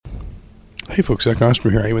Hey folks, Zach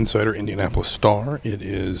Osterman here, AU Insider, Indianapolis Star. It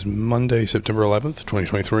is Monday, September 11th,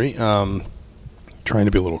 2023. Trying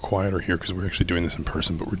to be a little quieter here because we're actually doing this in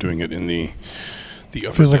person, but we're doing it in the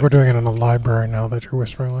upper feels like we're doing it in a library now that you're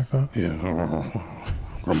whispering like that. Yeah,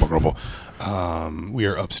 grumble, grumble. We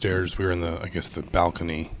are upstairs. We're in the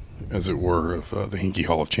balcony, as it were, of the Hinkie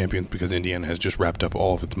Hall of Champions because Indiana has just wrapped up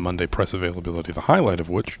all of its Monday press availability, the highlight of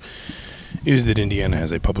which is that Indiana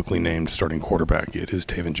has a publicly named starting quarterback. It is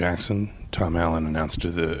Tayven Jackson. Tom Allen announced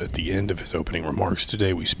at the end of his opening remarks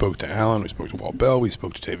today. We spoke to Allen, we spoke to Walt Bell, we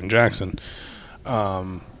spoke to Tayven Jackson.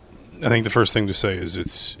 I think the first thing to say is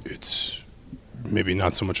it's maybe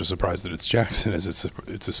not so much a surprise that it's Jackson as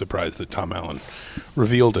it's a surprise that Tom Allen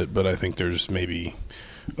revealed it, but I think there's maybe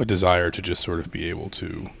a desire to just sort of be able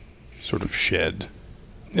to sort of shed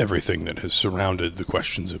everything that has surrounded the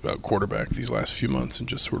questions about quarterback these last few months and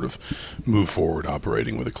just sort of move forward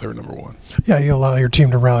operating with a clear number one. Yeah, you allow your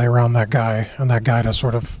team to rally around that guy, and that guy to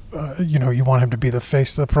sort of, you want him to be the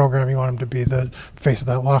face of the program, you want him to be the face of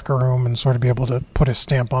that locker room and sort of be able to put his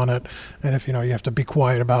stamp on it. And if, you have to be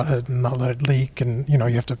quiet about it and not let it leak and, you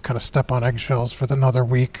have to kind of step on eggshells for another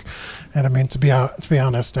week. And I mean, to be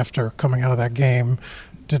honest, after coming out of that game,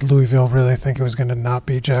 did Louisville really think it was going to not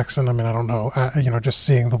be Jackson? I mean, I don't know. Just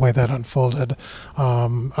seeing the way that unfolded,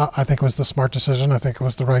 I think it was the smart decision. I think it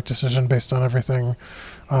was the right decision based on everything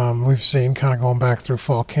we've seen kind of going back through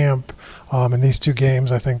fall camp. In these two games,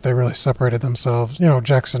 I think they really separated themselves.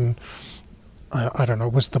 Jackson, I don't know,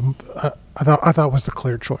 I thought was the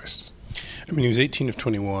clear choice. I mean, he was 18 of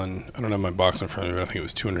 21. I don't have my box in front of me. I think it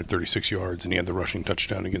was 236 yards, and he had the rushing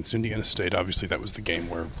touchdown against Indiana State. Obviously, that was the game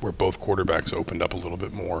where both quarterbacks opened up a little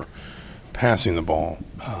bit more passing the ball.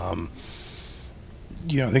 I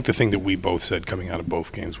think the thing that we both said coming out of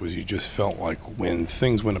both games was you just felt like when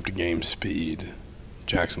things went up to game speed,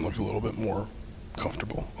 Jackson looked a little bit more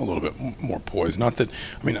comfortable, a little bit more poised. Not that,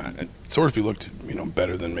 Sorsby looked,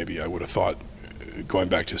 better than maybe I would have thought going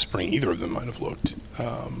back to spring. Either of them might have looked.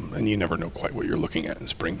 And you never know quite what you're looking at in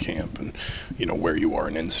spring camp and, where you are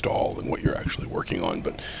in install and what you're actually working on.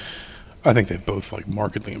 But I think they've both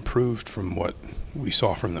markedly improved from what we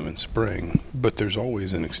saw from them in spring. But there's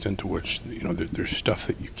always an extent to which, there's stuff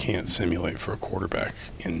that you can't simulate for a quarterback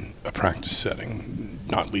in a practice setting,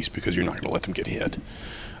 not least because you're not going to let them get hit.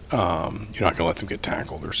 You're not going to let them get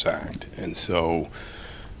tackled or sacked. And so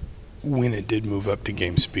when it did move up to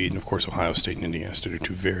game speed, and of course Ohio State and Indiana State are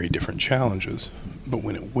two very different challenges, but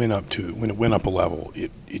when it went up a level,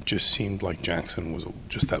 it just seemed like Jackson was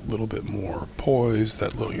just that little bit more poised,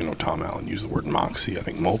 that little, Tom Allen used the word moxie, I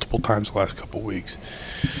think multiple times the last couple of weeks,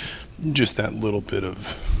 just that little bit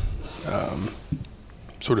of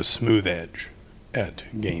sort of smooth edge at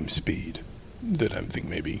game speed that I think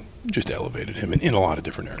maybe just elevated him in a lot of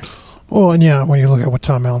different areas. Well, and yeah, when you look at what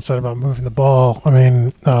Tom Allen said about moving the ball, I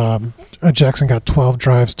mean, Jackson got 12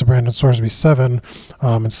 drives to Brandon Sorsby's 7,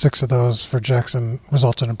 and 6 of those for Jackson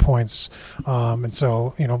resulted in points. And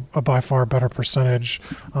so, a by far better percentage.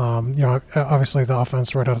 Obviously the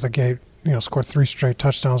offense right out of the gate, scored 3 straight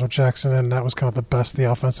touchdowns with Jackson, and that was kind of the best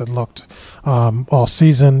the offense had looked all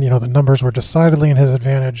season. The numbers were decidedly in his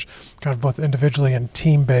advantage, kind of both individually and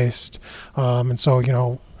team-based. And so,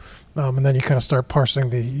 and then you kind of start parsing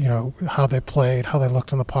how they played, how they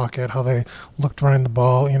looked in the pocket, how they looked running the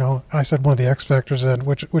ball. And I said one of the X factors,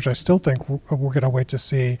 which I still think we're going to wait to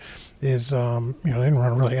see, is they didn't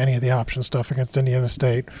run really any of the option stuff against Indiana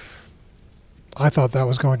State. I thought that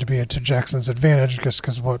was going to be to Jackson's advantage just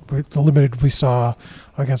because the limited we saw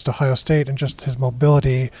against Ohio State and just his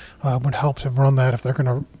mobility would help him run that if they're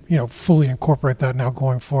going to fully incorporate that now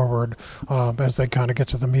going forward as they kind of get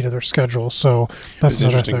to the meat of their schedule. So that's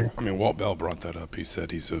another thing. I mean, Walt Bell brought that up. He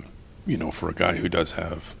said he's for a guy who does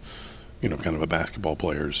have kind of a basketball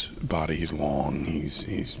player's body, he's long,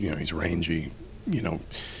 he's rangy.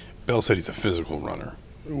 Bell said he's a physical runner,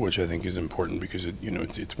 which I think is important because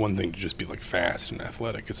it's one thing to just be fast and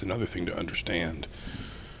athletic. It's another thing to understand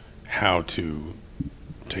how to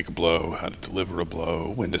take a blow, how to deliver a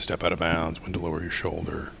blow, when to step out of bounds, when to lower your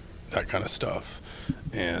shoulder, that kind of stuff.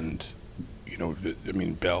 And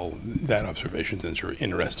Bell, that observation's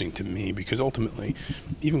interesting to me because ultimately,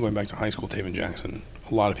 even going back to high school, Tayven Jackson,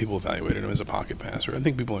 a lot of people evaluated him as a pocket passer. I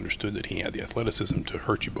think people understood that he had the athleticism to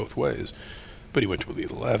hurt you both ways. But he went to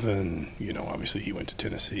Elite 11, obviously he went to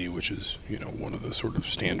Tennessee, which is, one of the sort of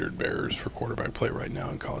standard bearers for quarterback play right now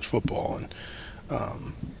in college football. And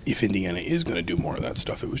if Indiana is going to do more of that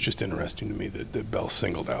stuff, it was just interesting to me that Bell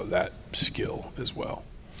singled out that skill as well.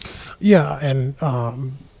 Yeah, and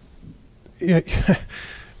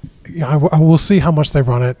Yeah, I will see how much they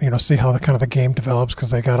run it. See how the game develops,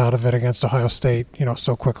 because they got out of it against Ohio State,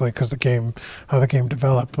 so quickly, because how the game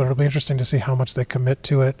developed. But it'll be interesting to see how much they commit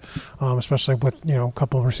to it, especially with a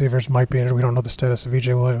couple of receivers might be injured. We don't know the status of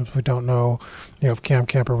EJ Williams. We don't know, if Cam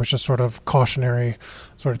Camper was just sort of cautionary,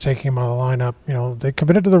 sort of taking him out of the lineup. They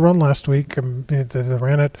committed to the run last week. They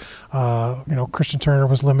ran it. Christian Turner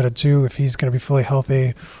was limited too. If he's going to be fully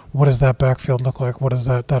healthy, what does that backfield look like? What does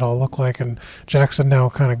that all look like? And Jackson now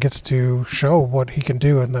kind of gets to show what he can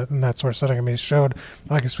do in that sort of setting. I mean, he showed,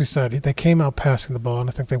 like as we said, they came out passing the ball, and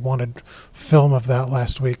I think they wanted film of that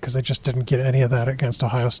last week because they just didn't get any of that against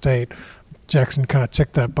Ohio State. Jackson kind of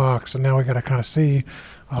ticked that box, and now we got to kind of see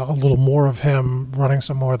a little more of him running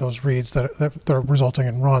some more of those reads that are resulting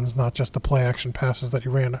in runs, not just the play action passes that he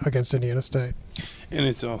ran against Indiana State. And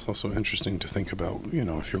it's also interesting to think about,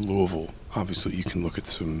 if you're Louisville, obviously you can look at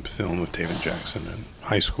some film of Tayven Jackson in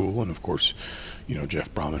high school, and of course,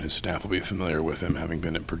 Jeff Brom and his staff will be familiar with him, having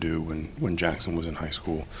been at Purdue when Jackson was in high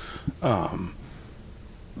school.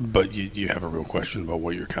 But you have a real question about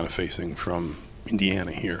what you're kind of facing from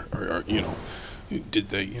Indiana here, or did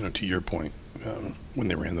they, to your point, when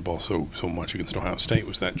they ran the ball so much against Ohio State,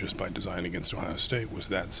 was that just by design against Ohio State? Was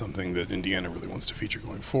that something that Indiana really wants to feature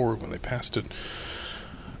going forward? When they passed it,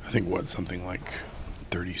 I think something like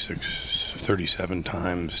 37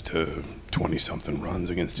 times to 20-something runs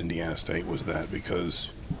against Indiana State. Was that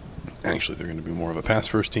because actually they're going to be more of a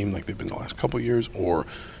pass-first team like they've been the last couple of years, or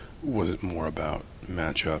was it more about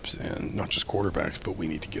matchups and not just quarterbacks, but we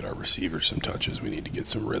need to get our receivers some touches, we need to get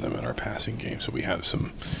some rhythm in our passing game, so we have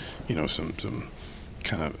some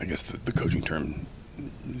kind of, I guess the coaching term,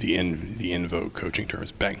 the in vogue coaching term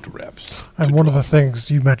is banked reps. And one of the things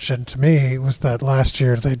you mentioned to me was that last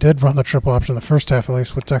year they did run the triple option the first half, at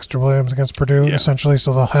least with Dexter Williams against Purdue, essentially.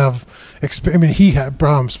 So they'll have,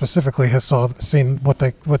 Brom specifically has seen what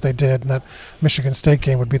they did, and that Michigan State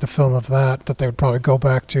game would be the film of that they would probably go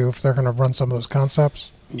back to if they're going to run some of those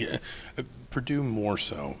concepts. Yeah. Purdue more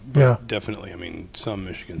so, but definitely, some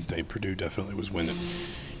Michigan State, Purdue definitely was when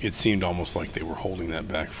it seemed almost like they were holding that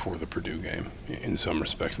back for the Purdue game in some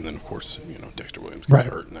respects, and then of course, Dexter Williams gets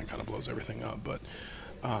hurt, and that kind of blows everything up. But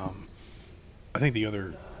I think the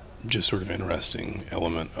other just sort of interesting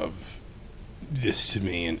element of this to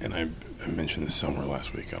me, and I mentioned this somewhere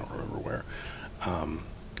last week, I don't remember where, I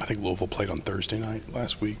think Louisville played on Thursday night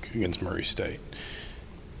last week against Murray State.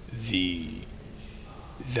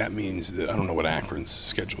 That means that I don't know what Akron's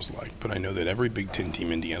schedule's like, but I know that every Big Ten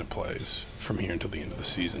team Indiana plays from here until the end of the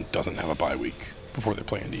season doesn't have a bye week before they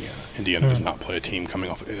play Indiana. Indiana does not play a team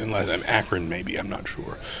coming off, unless Akron maybe, I'm not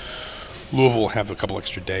sure. Louisville will have a couple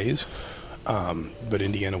extra days, but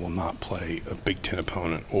Indiana will not play a Big Ten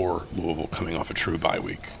opponent or Louisville coming off a true bye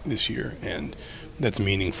week this year, and that's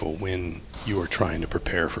meaningful when you are trying to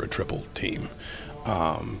prepare for a triple team.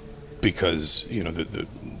 Because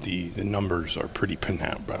the numbers are pretty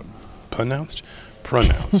pronounced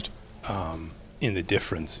in the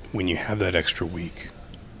difference when you have that extra week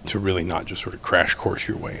to really not just sort of crash course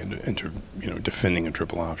your way into defending a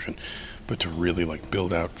triple option, but to really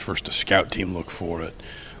build out first a scout team, look for it,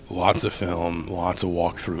 lots of film, lots of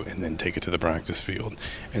walkthrough, and then take it to the practice field.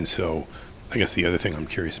 And so I guess the other thing I'm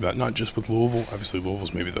curious about, not just with Louisville, obviously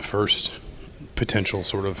Louisville's maybe the first potential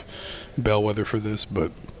sort of bellwether for this,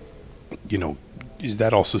 but is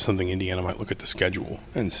that also something Indiana might look at the schedule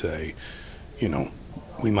and say,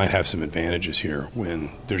 we might have some advantages here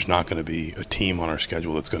when there's not going to be a team on our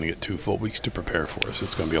schedule that's going to get 2 full weeks to prepare for us.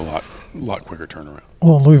 It's going to be a lot quicker turnaround.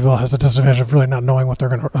 Well, Louisville has the disadvantage of really not knowing what they're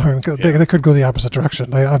going to. They could go the opposite direction.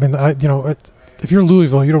 If you're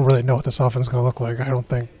Louisville, you don't really know what this offense is going to look like. I don't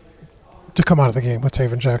think to come out of the game with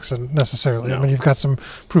Tayven Jackson necessarily. No. You've got some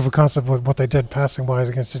proof of concept with what they did passing wise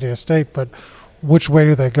against Indiana State, but which way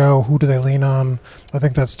do they go? Who do they lean on? I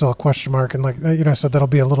think that's still a question mark. And I said, that'll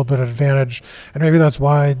be a little bit of advantage. And maybe that's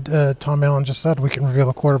why Tom Allen just said we can reveal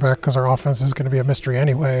the quarterback because our offense is going to be a mystery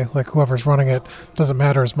anyway. Whoever's running it doesn't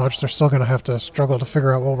matter as much. They're still going to have to struggle to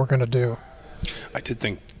figure out what we're going to do. I did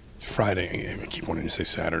think Friday, I keep wanting to say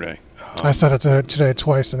Saturday. I said it today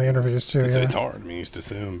twice in the interviews too. It's hard. You used to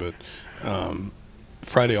assume, but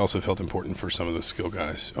Friday also felt important for some of the skill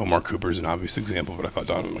guys. Omar Cooper is an obvious example, but I thought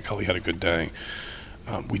Donovan McCulley had a good day.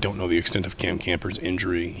 We don't know the extent of Cam Camper's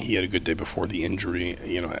injury. He had a good day before the injury.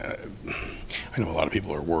 I know a lot of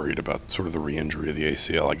people are worried about sort of the re-injury of the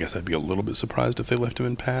ACL. I guess I'd be a little bit surprised if they left him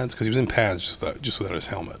in pads because he was in pads just without his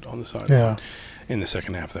helmet on the sideline. Yeah. In the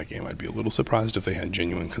second half of that game, I'd be a little surprised if they had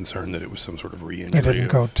genuine concern that it was some sort of re-injury. They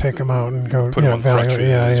didn't go take him out and go put him on evaluate.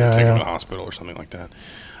 crutches or take him to the hospital or something like that.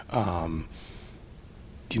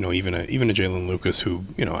 even a Jalen Lucas who,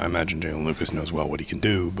 I imagine Jalen Lucas knows well what he can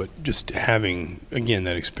do, but just having, again,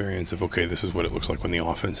 that experience of, okay, this is what it looks like when the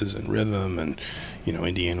offense is in rhythm, and,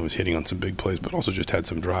 Indiana was hitting on some big plays, but also just had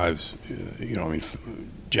some drives.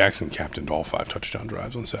 Jackson captained all 5 touchdown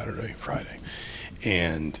drives on Friday.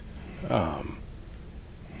 And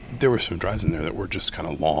there were some drives in there that were just kind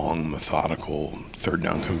of long, methodical, third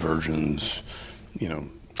down conversions,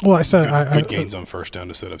 Well, I said good gains on first down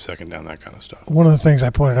to set up second down, that kind of stuff. One of the things I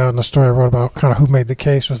pointed out in the story I wrote about kind of who made the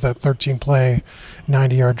case was that 13-play,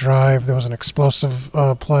 90-yard drive. There was an explosive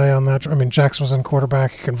play on that. Jackson was in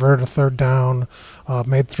quarterback. He converted a third down,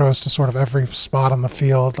 made throws to sort of every spot on the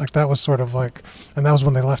field. Like that was sort of like, and that was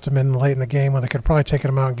when they left him in late in the game when they could probably taken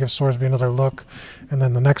him out and give Sorsby another look. And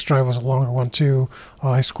then the next drive was a longer one too.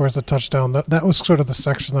 He scores the touchdown. That was sort of the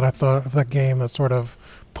section that I thought of that game that sort of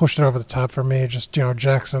pushed it over the top for me. Just,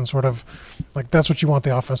 Jackson sort of, like, that's what you want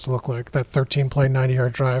the offense to look like, that 13-play,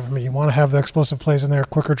 90-yard drive. You want to have the explosive plays in there,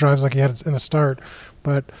 quicker drives like he had in the start,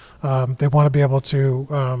 but they want to be able to,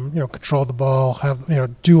 control the ball, have,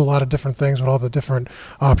 do a lot of different things with all the different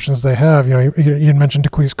options they have. You had mentioned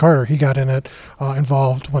DeQuise Carter. He got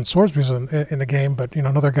involved when Sorsby was in the game, but,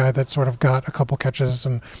 another guy that sort of got a couple catches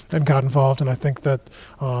and got involved. And I think that,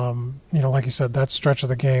 like you said, that stretch of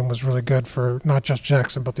the game was really good for not just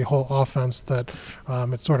Jackson, but the whole offense, that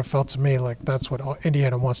it sort of felt to me like that's what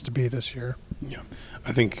Indiana wants to be this year. Yeah.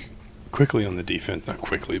 I think quickly on the defense, not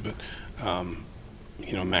quickly, but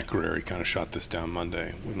Matt Guerrieri kind of shot this down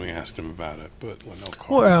Monday when we asked him about it. But Linnell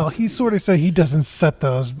Carr, well, he sort of said he doesn't set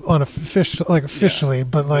those officially, yeah.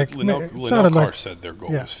 But Linnell Carr said their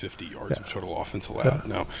goal was 50 yards of total offense allowed.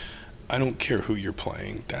 Now, I don't care who you're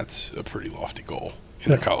playing; that's a pretty lofty goal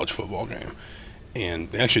in a college football game.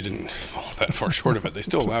 And they actually didn't fall that far short of it. They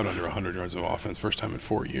still allowed under 100 yards of offense, first time in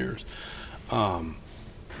 4 years.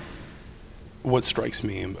 What strikes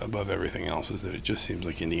me above everything else is that it just seems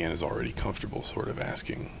like Indiana's already comfortable sort of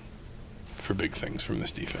asking for big things from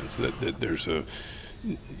this defense. That there's a,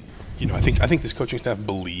 I think this coaching staff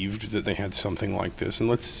believed that they had something like this, and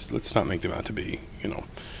let's not make them out to be,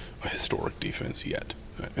 a historic defense yet,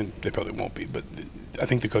 and they probably won't be. But I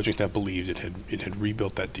think the coaching staff believed it had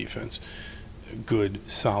rebuilt that defense. A good,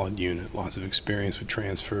 solid unit, lots of experience with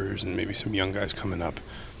transfers, and maybe some young guys coming up.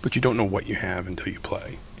 But you don't know what you have until you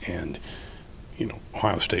play, and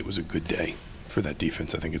Ohio State was a good day for that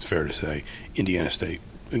defense, I think it's fair to say. Indiana State,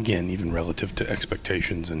 again, even relative to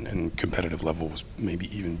expectations and competitive level, was maybe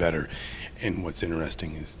even better. And what's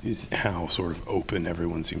interesting is how sort of open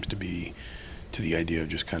everyone seems to be to the idea of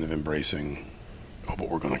just kind of embracing, but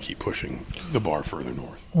we're going to keep pushing the bar further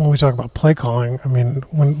north. When we talk about play calling,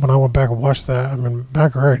 when I went back and watched that,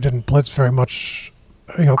 Matt Guerrieri didn't blitz very much,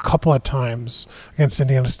 a couple of times against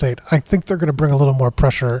Indiana State. I think they're going to bring a little more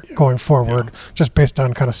pressure going forward, just based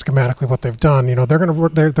on kind of schematically what they've done. They're going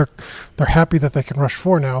to they're happy that they can rush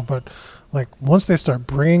 4 now, but like once they start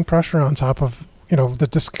bringing pressure on top of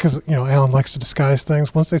because Allen likes to disguise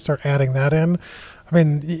things. Once they start adding that in,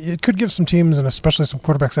 it could give some teams, and especially some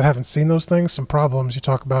quarterbacks that haven't seen those things, some problems. You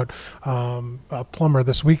talk about Plummer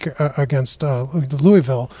this week against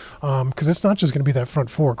Louisville, because it's not just going to be that front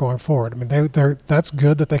 4 going forward. That's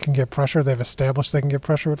good that they can get pressure. They've established they can get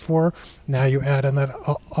pressure with 4. Now you add in that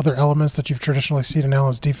other elements that you've traditionally seen in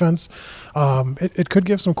Allen's defense. It could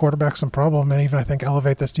give some quarterbacks some problem, and even I think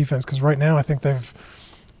elevate this defense, because right now I think they've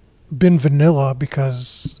been vanilla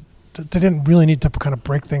because they didn't really need to kind of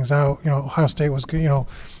break things out. Ohio State was good.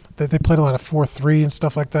 They played a lot of 4-3 and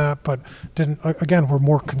stuff like that, but were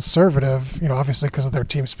more conservative. Obviously because of their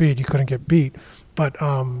team speed, you couldn't get beat. But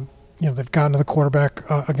they've gotten to the quarterback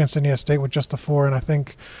against Indiana State with just the 4, and I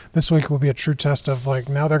think this week will be a true test of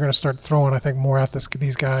now they're going to start throwing more at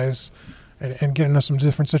these guys and get into some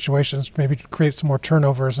different situations, maybe create some more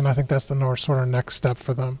turnovers, and I think that's the sort of next step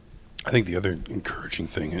for them. I think the other encouraging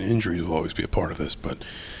thing, and injuries will always be a part of this, but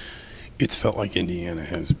it's felt like Indiana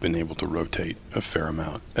has been able to rotate a fair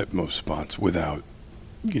amount at most spots without,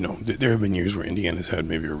 there have been years where Indiana's had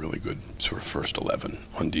maybe a really good sort of first 11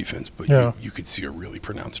 on defense, but you could see a really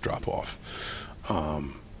pronounced drop-off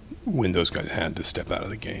when those guys had to step out of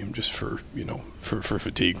the game just for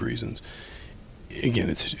fatigue reasons. Again,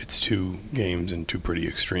 it's 2 games and 2 pretty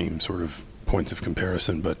extreme sort of points of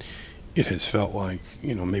comparison, but it has felt like,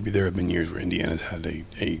 maybe there have been years where Indiana's had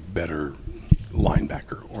a better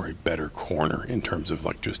linebacker or a better corner in terms of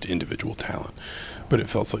just individual talent. But it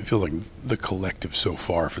feels like the collective so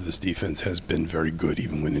far for this defense has been very good,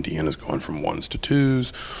 even when Indiana's gone from 1s to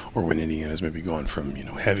 2s, or when Indiana's maybe gone from,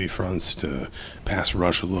 heavy fronts to pass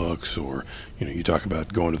rush looks, or, you talk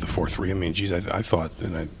about going to the 4-3. I thought,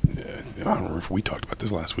 and I don't remember if we talked about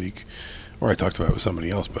this last week or I talked about it with somebody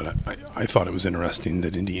else, but I thought it was interesting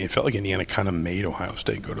that it felt like Indiana kind of made Ohio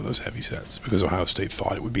State go to those heavy sets because Ohio State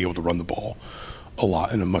thought it would be able to run the ball a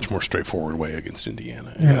lot in a much more straightforward way against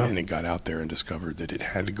Indiana. Yeah. And it got out there and discovered that it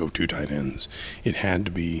had to go 2 tight ends. It had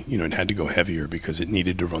to be, it had to go heavier because it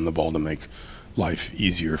needed to run the ball to make life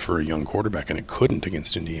easier for a young quarterback, and it couldn't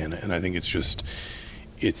against Indiana. And I think it's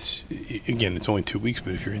only 2 weeks,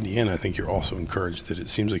 but if you're Indiana, I think you're also encouraged that it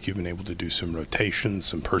seems like you've been able to do some rotations,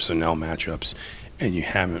 some personnel matchups, and you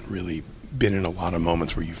haven't really been in a lot of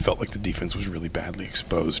moments where you felt like the defense was really badly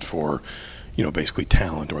exposed for, basically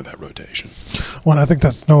talent or that rotation. Well, I think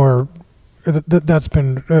that's that's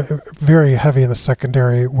been very heavy in the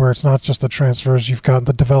secondary, where it's not just the transfers. You've got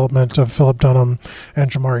the development of Philip Dunham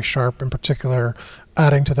and Jamari Sharp in particular,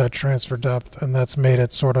 adding to that transfer depth, and that's made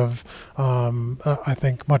it sort of, I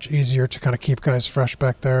think, much easier to kind of keep guys fresh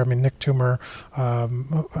back there. I mean, Nick Toomer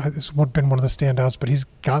has been one of the standouts, but he's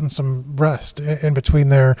gotten some rest in between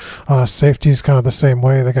there. Safety's kind of the same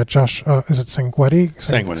way. They got Josh, is it Sanguinetti?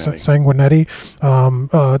 Sanguinetti,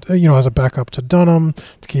 as a backup to Dunham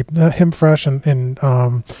to keep him fresh. And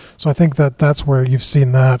so I think that's where you've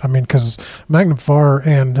seen that. I mean, because Magnum Farr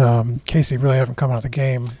and Casey really haven't come out of the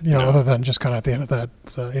game, other than just kind of at the end of the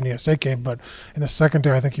Indiana State game. But in the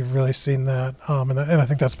secondary, I think you've really seen that, and I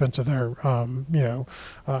think that's been to their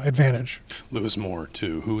advantage. Lewis Moore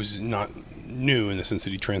too, who is not new in the sense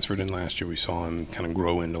that he transferred in last year. We saw him kind of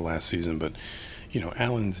grow into last season, but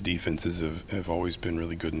Allen's defenses have always been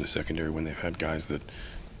really good in the secondary when they've had guys that.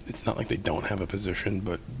 It's not like they don't have a position,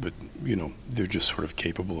 but they're just sort of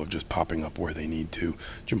capable of just popping up where they need to.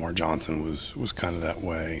 Jamar Johnson was kind of that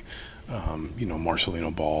way.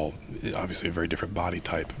 Marcelino Ball, obviously a very different body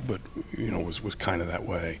type, but was kind of that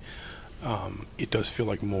way. It does feel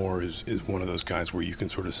like Moore is one of those guys where you can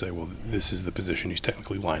sort of say, well, this is the position he's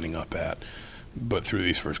technically lining up at. But through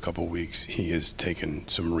these first couple of weeks, he has taken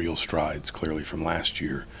some real strides, clearly from last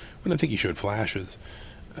year, when I think he showed flashes.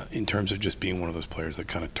 In terms of just being one of those players that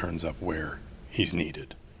kind of turns up where he's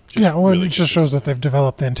needed. It just shows that they've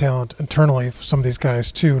developed the talent internally for some of these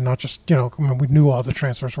guys too. Not just we knew all the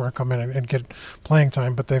transfers were going to come in and get playing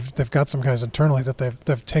time, but they've got some guys internally that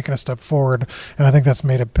they've taken a step forward, and I think that's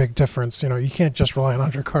made a big difference. You can't just rely on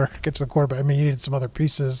Andre Carter to get to the quarterback. I mean, you needed some other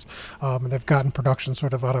pieces, and they've gotten production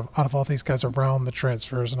sort of out of all these guys around the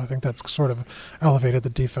transfers, and I think that's sort of elevated the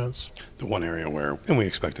defense. The one area where, and we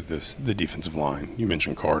expected this, the defensive line. You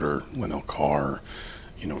mentioned Carter, Linnell Carr.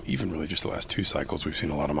 Even really just the last 2 cycles, we've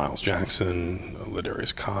seen a lot of Miles Jackson,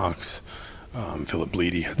 Ladarius Cox, Philip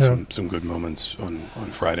Bleedy had some good moments on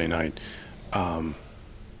Friday night.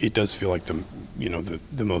 It does feel like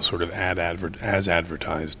the most sort of as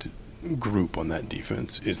advertised group on that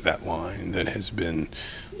defense is that line that has been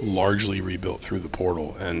largely rebuilt through the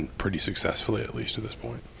portal and pretty successfully, at least to this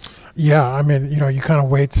point. Yeah, I mean, you kind of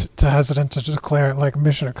wait to hesitant to declare it like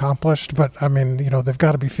mission accomplished, but I mean, they've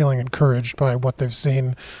got to be feeling encouraged by what they've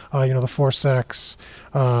seen. The 4 sacks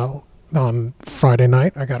on Friday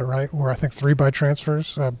night, I got it right, were I think 3 by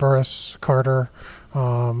transfers, Burris, Carter,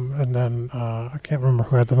 and then I can't remember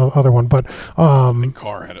who had the other one, but I think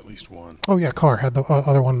Carr had at least one. Oh yeah, Carr had the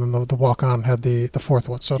other one, and the walk-on had the 4th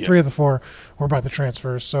one. So 3 of the 4 were by the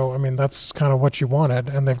transfers. So I mean, that's kind of what you wanted,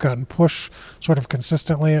 and they've gotten push sort of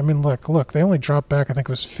consistently. I mean, look, they only dropped back, I think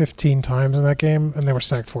it was 15 times in that game, and they were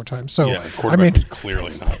sacked 4 times. So I mean, was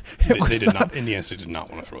clearly not. They did not. Indiana State did not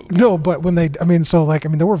want to throw the ball. No, but when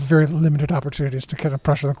there were very limited opportunities to kind of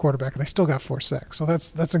pressure the quarterback, and they still got 4 sacks. So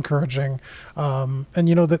that's encouraging. And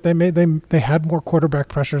that they had more quarterback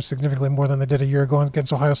pressure, significantly more than they did a year ago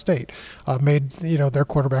against Ohio State. Made their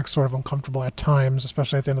quarterback sort of uncomfortable at times,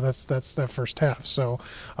 especially at the end of that first half. So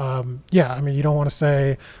I mean, you don't want to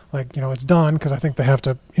say it's done, because I think they have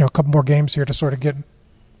to a couple more games here to sort of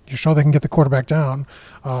show they can get the quarterback down.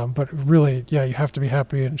 But really, you have to be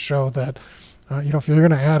happy and show that. If you're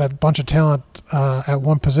going to add a bunch of talent at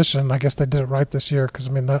one position, I guess they did it right this year, because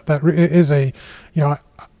I mean that is a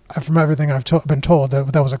from everything I've been told,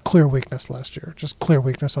 that was a clear weakness last year, just clear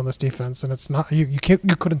weakness on this defense, and it's not you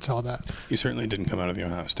couldn't tell that. You certainly didn't come out of the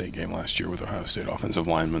Ohio State game last year with Ohio State offensive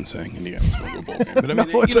linemen saying Indiana's going to a bowl game. But I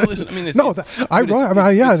mean, listen, I mean, it's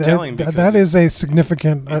telling, that is a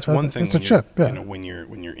significant. It's one thing. It's a chip. Yeah. When you're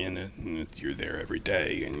in it and you're there every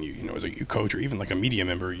day, and as a coach or even like a media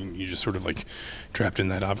member, you just sort of like trapped in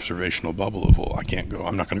that observational bubble of, well,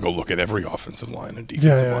 I'm not going to go look at every offensive line and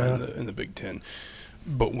defensive line in the Big Ten.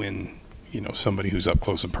 But when somebody who's up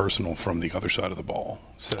close and personal from the other side of the ball.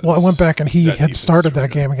 Well, I went back and he had started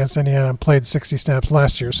that game against Indiana and played 60 snaps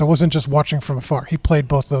last year, so it wasn't just watching from afar. He played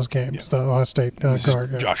both those games, the Ohio State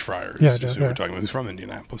guard. Josh Fryer is who we're talking about, who's from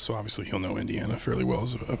Indianapolis, so obviously he'll know Indiana fairly well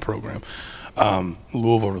as a program.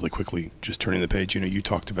 Louisville, really quickly, just turning the page, you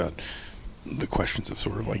talked about the questions of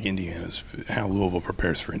sort of like Indiana's, how Louisville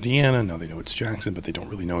prepares for Indiana. Now they know it's Jackson, but they don't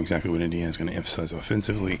really know exactly what Indiana's going to emphasize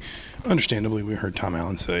offensively. Understandably, we heard Tom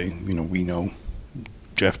Allen say, we know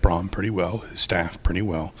Jeff Brom pretty well, his staff pretty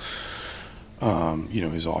well,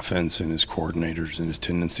 his offense and his coordinators and his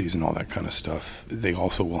tendencies and all that kind of stuff. They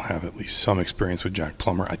also will have at least some experience with Jack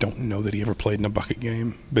Plummer. I don't know that he ever played in a bucket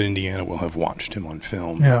game, but Indiana will have watched him on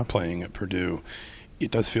film playing at Purdue. It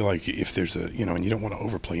does feel like if there's and you don't want to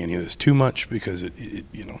overplay any of this too much because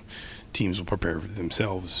teams will prepare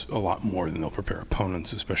themselves a lot more than they'll prepare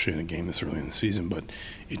opponents, especially in a game this early in the season. But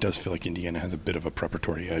it does feel like Indiana has a bit of a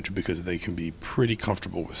preparatory edge because they can be pretty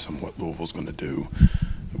comfortable with what Louisville's going to do,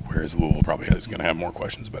 whereas Louisville probably is going to have more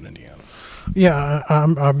questions about Indiana. Yeah,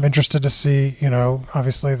 I'm interested to see,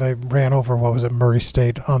 obviously they ran over, Murray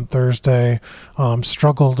State on Thursday,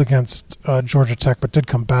 struggled against Georgia Tech, but did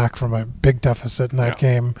come back from a big deficit in that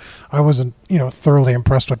game. I wasn't, thoroughly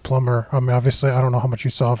impressed with Plummer. I mean, obviously, I don't know how much you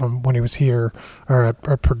saw of him when he was here or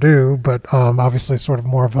at Purdue, but obviously sort of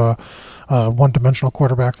more of a one-dimensional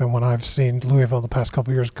quarterback than when I've seen Louisville the past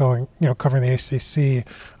couple of years going, covering the ACC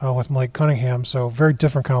with Malik Cunningham. So very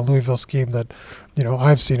different kind of Louisville scheme that,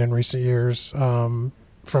 I've seen in recent years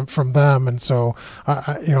from them. And so,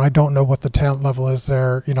 I don't know what the talent level is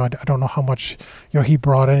there. I don't know how much, he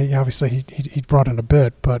brought in. Obviously, he brought in a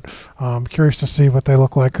bit, but I'm curious to see what they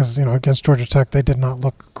look like because, against Georgia Tech, they did not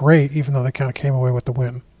look great, even though they kind of came away with the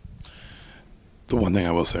win. The one thing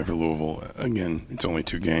I will say for Louisville, again, it's only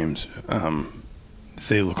 2 games.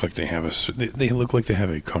 They look like they have they look like they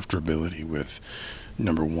have a comfortability with,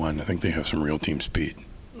 number one, I think they have some real team speed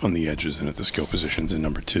on the edges and at the skill positions, and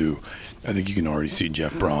number 2, I think you can already see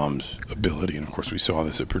Jeff Brom's ability, and of course we saw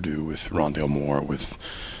this at Purdue with Rondale Moore, with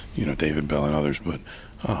David Bell and others, but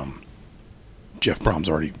Jeff Brom's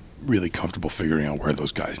already really comfortable figuring out where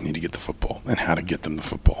those guys need to get the football and how to get them the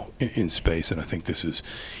football in space. And I think this is,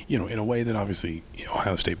 in a way that obviously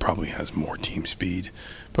Ohio State probably has more team speed,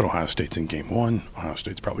 but Ohio State's in game 1. Ohio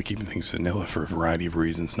State's probably keeping things vanilla for a variety of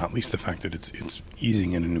reasons, not least the fact that it's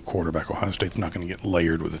easing in a new quarterback. Ohio State's not going to get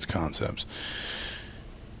layered with its concepts.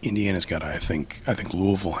 Indiana's got, I think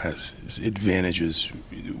Louisville has advantages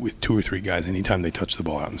with 2 or 3 guys. Anytime they touch the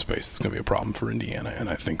ball out in space, it's going to be a problem for Indiana. And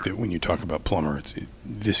I think that when you talk about Plummer,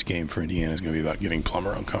 this game for Indiana is going to be about getting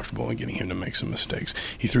Plummer uncomfortable and getting him to make some mistakes.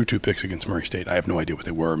 He threw 2 picks against Murray State. I have no idea what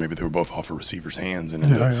they were. Maybe they were both off a receiver's hands. And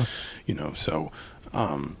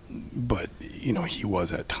but he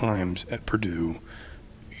was at times at Purdue,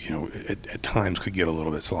 at times could get a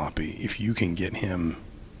little bit sloppy. If you can get him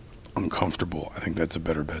uncomfortable, I think that's a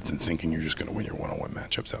better bet than thinking you're just going to win your one-on-one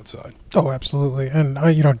matchups outside. Oh, absolutely. And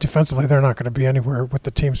defensively, they're not going to be anywhere with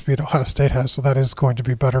the team speed Ohio State has, so that is going to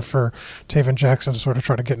be better for Tayven Jackson to sort of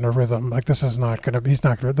try to get in a rhythm. Like, this is not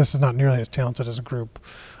nearly as talented as a group,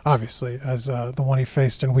 obviously, as the one he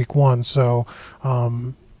faced in week 1. So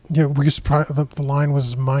were you surprised the line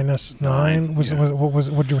was -9? What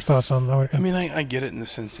were your thoughts on that? I mean, I get it in the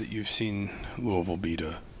sense that you've seen Louisville beat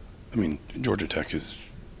Georgia Tech is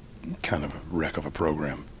kind of a wreck of a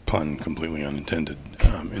program, pun completely unintended,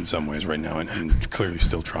 in some ways right now, and clearly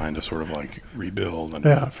still trying to sort of like rebuild and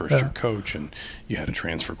a first-year coach, and you had a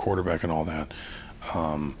transfer quarterback and all that.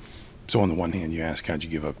 So on the one hand, you ask, how'd you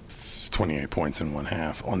give up 28 points in one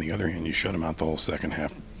half? On the other hand, you shut them out the whole second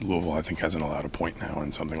half. Louisville, I think, hasn't allowed a point now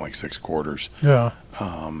in something like 6 quarters. Yeah.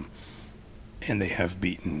 And they have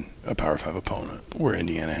beaten a Power 5 opponent, where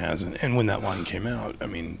Indiana hasn't. And when that line came out, I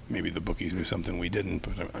mean, maybe the bookies knew something we didn't,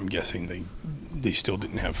 but I'm guessing they still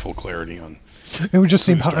didn't have full clarity on. It would just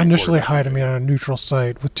seem initially high to me on a neutral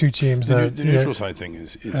site with 2 teams. The neutral site thing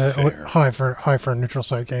is fair. High for a neutral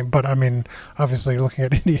site game, but I mean, obviously, looking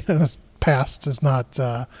at Indiana's past is not.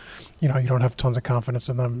 You don't have tons of confidence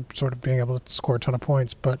in them sort of being able to score a ton of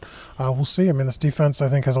points, but we'll see. I mean, this defense, I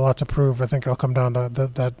think, has a lot to prove. I think it'll come down to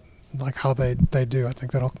that. Like how they do. I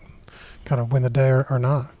think that'll kind of win the day or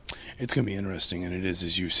not. It's going to be interesting, and it is,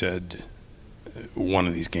 as you said, one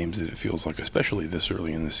of these games that it feels like, especially this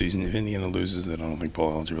early in the season, if Indiana loses it, I don't think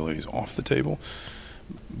bowl eligibility is off the table,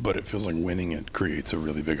 but it feels like winning it creates a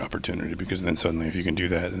really big opportunity, because then suddenly if you can do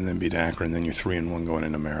that and then beat Akron, then you're 3-1 going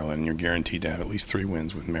into Maryland, and you're guaranteed to have at least 3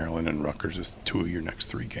 wins with Maryland and Rutgers as 2 of your next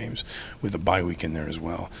 3 games with a bye week in there as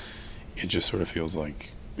well. It just sort of feels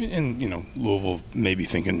like, and Louisville may be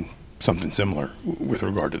thinking something similar with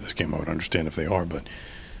regard to this game. I would understand if they are, but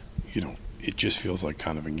it just feels like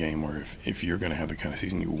kind of a game where if you're going to have the kind of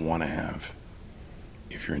season you want to have,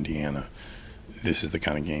 if you're Indiana, this is the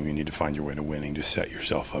kind of game you need to find your way to winning, to set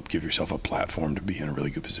yourself up, give yourself a platform to be in a really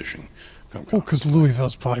good position. Because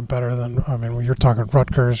Louisville's probably better than, when you're talking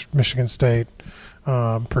Rutgers, Michigan State,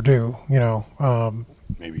 Purdue,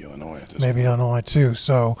 maybe Illinois at this maybe point. Illinois too.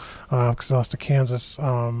 So, because they lost to Kansas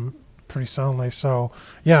pretty soundly. So,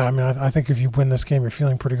 yeah, I think if you win this game, you're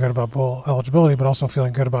feeling pretty good about bowl eligibility, but also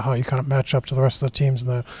feeling good about how you kind of match up to the rest of the teams in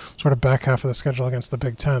the sort of back half of the schedule against the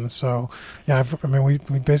Big Ten. So, yeah, we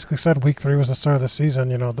basically said week 3 was the start of the season.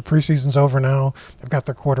 The preseason's over now. They've got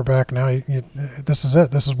their quarterback now. This is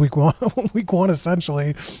it. This is week 1. Week 1 essentially.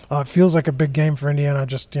 It feels like a big game for Indiana.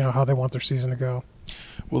 Just how they want their season to go.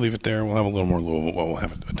 We'll leave it there. We'll have a little more Louisville. Well, we'll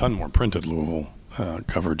have a ton more printed Louisville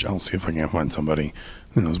coverage. I'll see if I can find somebody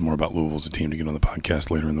who knows more about Louisville as a team to get on the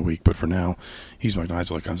podcast later in the week. But for now, he's Mike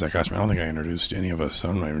Niziolek. I'm Zach Osterman. I don't think I introduced any of us.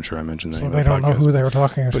 I'm not even sure I mentioned the name of the podcast. So they don't know who they were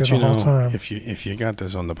talking to the whole time. If you got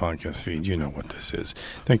this on the podcast feed, you know what this is.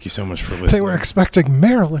 Thank you so much for listening. They were expecting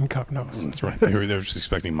Maryland Cup notes. That's right. They were just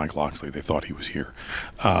expecting Mike Loxley. They thought he was here.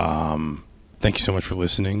 Thank you so much for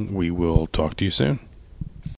listening. We will talk to you soon.